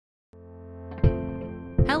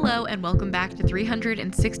Hello and welcome back to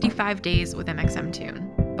 365 Days with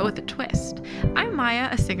MXMtoon, but with a twist. I'm Maya,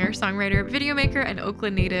 a singer, songwriter, video maker, and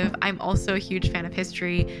Oakland native. I'm also a huge fan of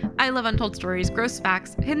history. I love untold stories, gross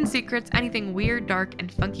facts, hidden secrets, anything weird, dark, and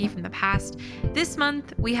funky from the past. This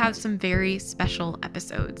month, we have some very special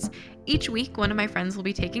episodes. Each week, one of my friends will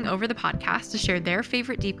be taking over the podcast to share their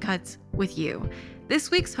favorite deep cuts with you. This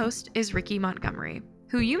week's host is Ricky Montgomery,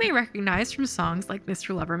 who you may recognize from songs like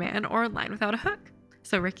Mr. Loverman or Line Without a Hook.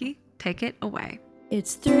 So Ricky, take it away.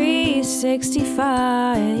 It's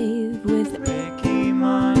 365 with Ricky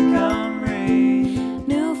Montgomery.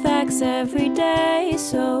 new facts every day,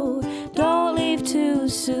 so don't leave too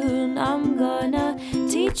soon. I'm gonna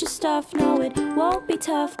teach you stuff, no it won't be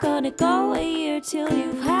tough. Gonna go a year till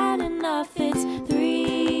you've had enough. It's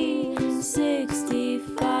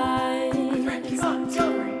 365. Ricky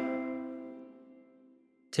Montgomery.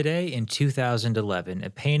 Today in 2011, a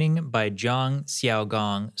painting by Zhang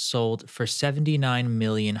Xiaogong sold for 79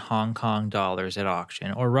 million Hong Kong dollars at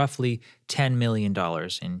auction, or roughly $10 million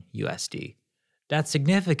in USD. That's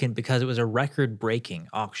significant because it was a record-breaking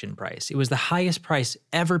auction price. It was the highest price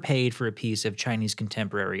ever paid for a piece of Chinese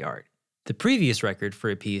contemporary art. The previous record for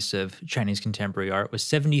a piece of Chinese contemporary art was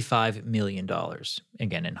 $75 million,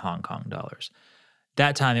 again in Hong Kong dollars.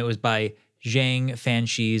 That time it was by Zhang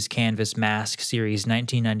Fanxi's Canvas Mask Series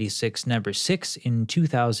 1996 number 6 in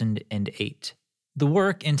 2008. The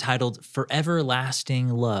work, entitled Forever Lasting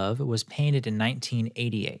Love, was painted in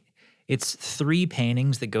 1988. It's 3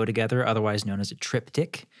 paintings that go together, otherwise known as a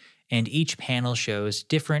triptych, and each panel shows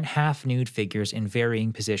different half-nude figures in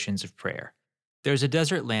varying positions of prayer. There's a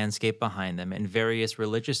desert landscape behind them, and various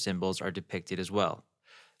religious symbols are depicted as well.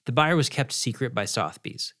 The buyer was kept secret by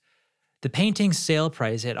Sotheby's. The painting's sale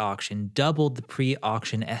price at auction doubled the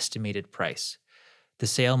pre-auction estimated price. The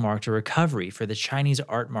sale marked a recovery for the Chinese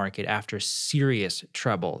art market after serious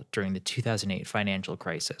trouble during the 2008 financial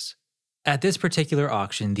crisis. At this particular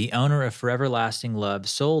auction, the owner of Forever Lasting Love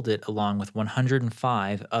sold it along with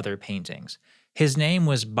 105 other paintings. His name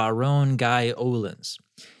was Baron Guy Ohlins.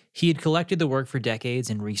 He had collected the work for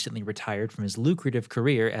decades and recently retired from his lucrative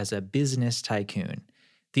career as a business tycoon.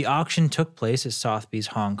 The auction took place at Sotheby's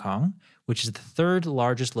Hong Kong, which is the 3rd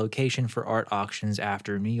largest location for art auctions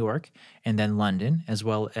after New York and then London, as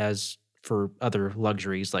well as for other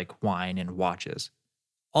luxuries like wine and watches.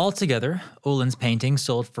 Altogether, Ohlins' painting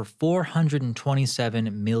sold for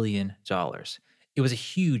 $427 million. It was a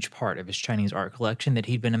huge part of his Chinese art collection that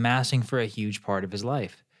he'd been amassing for a huge part of his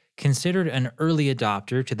life. Considered an early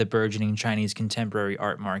adopter to the burgeoning Chinese contemporary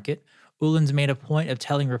art market, Ohlins made a point of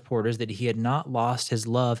telling reporters that he had not lost his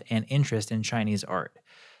love and interest in Chinese art,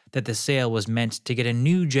 that the sale was meant to get a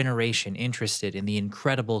new generation interested in the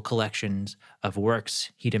incredible collections of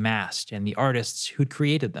works he'd amassed and the artists who'd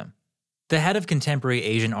created them. The head of contemporary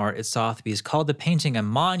Asian art at Sotheby's called the painting a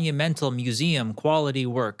monumental museum-quality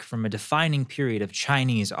work from a defining period of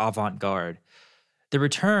Chinese avant-garde. The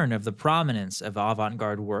return of the prominence of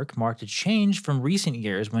avant-garde work marked a change from recent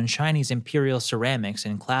years when Chinese imperial ceramics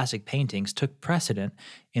and classic paintings took precedent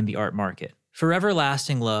in the art market. Forever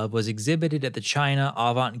Lasting Love was exhibited at the China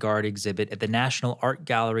Avant-Garde exhibit at the National Art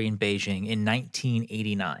Gallery in Beijing in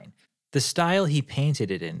 1989. The style he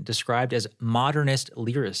painted it in, described as modernist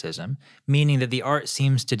lyricism, meaning that the art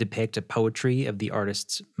seems to depict a poetry of the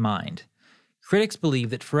artist's mind. Critics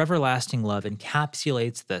believe that Forever Lasting Love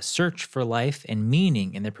encapsulates the search for life and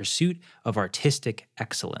meaning in the pursuit of artistic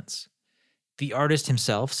excellence. The artist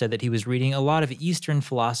himself said that he was reading a lot of Eastern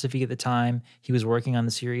philosophy at the time he was working on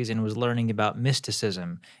the series and was learning about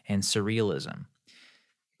mysticism and surrealism.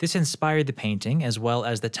 This inspired the painting as well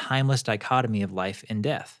as the timeless dichotomy of life and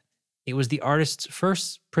death. It was the artist's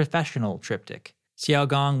first professional triptych.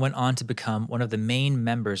 Xiaogong went on to become one of the main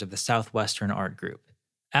members of the Southwestern Art Group.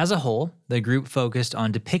 As a whole, the group focused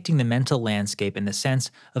on depicting the mental landscape in the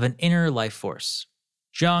sense of an inner life force.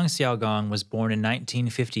 Zhang Xiaogong was born in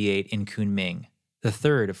 1958 in Kunming, the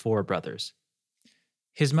 3rd of 4 brothers.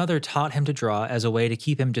 His mother taught him to draw as a way to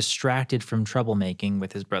keep him distracted from troublemaking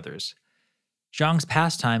with his brothers. Zhang's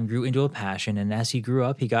pastime grew into a passion, and as he grew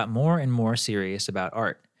up, he got more and more serious about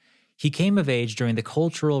art. He came of age during the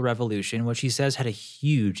Cultural Revolution, which he says had a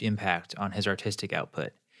huge impact on his artistic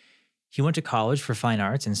output. He went to college for fine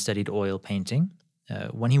arts and studied oil painting.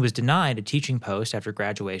 When he was denied a teaching post after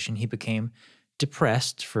graduation, he became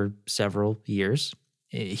depressed for several years.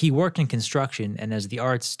 He worked in construction and as the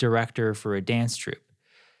arts director for a dance troupe.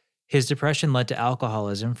 His depression led to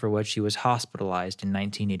alcoholism, for which he was hospitalized in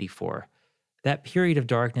 1984. That period of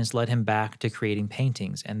darkness led him back to creating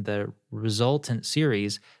paintings, and the resultant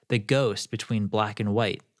series, The Ghost Between Black and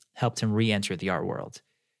White, helped him re-enter the art world.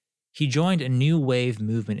 He joined a new wave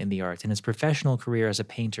movement in the arts, and his professional career as a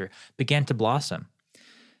painter began to blossom.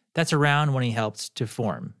 That's around when he helped to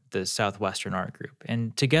form the Southwestern Art Group,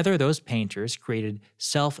 and together those painters created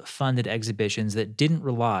self-funded exhibitions that didn't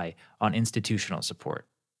rely on institutional support.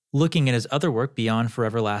 Looking at his other work beyond For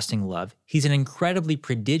Everlasting Love, he's an incredibly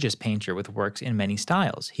prodigious painter with works in many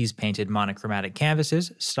styles. He's painted monochromatic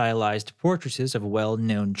canvases, stylized portraits of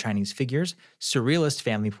well-known Chinese figures, surrealist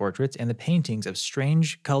family portraits, and the paintings of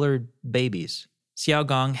strange-colored babies. Xiao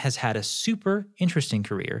Gong has had a super interesting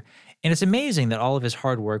career, and it's amazing that all of his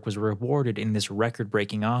hard work was rewarded in this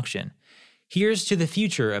record-breaking auction. Here's to the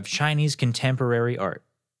future of Chinese contemporary art.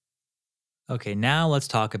 Okay, now let's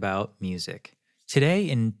talk about music. Today,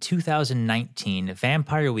 in 2019,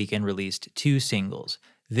 Vampire Weekend released 2 singles,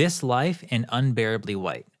 This Life and Unbearably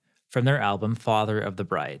White, from their album Father of the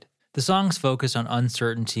Bride. The songs focus on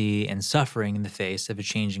uncertainty and suffering in the face of a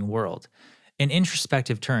changing world, an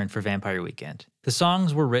introspective turn for Vampire Weekend. The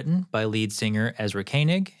songs were written by lead singer Ezra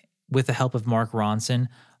Koenig, with the help of Mark Ronson,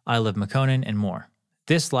 Isla McConan, and more.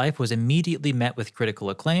 This Life was immediately met with critical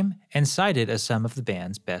acclaim and cited as some of the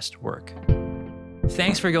band's best work.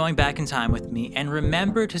 Thanks for going back in time with me, and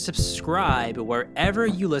remember to subscribe wherever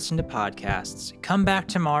you listen to podcasts. Come back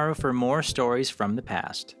tomorrow for more stories from the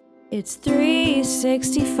past. It's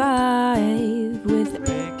 365 with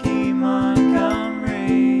Ricky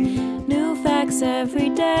Montgomery. new facts every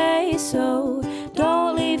day, so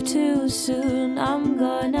don't leave too soon. I'm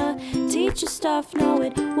gonna teach you stuff, no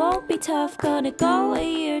it won't be tough. Gonna go a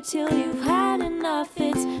year till you've had enough.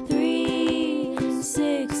 It's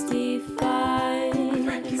 365.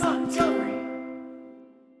 Ricky Montgomery.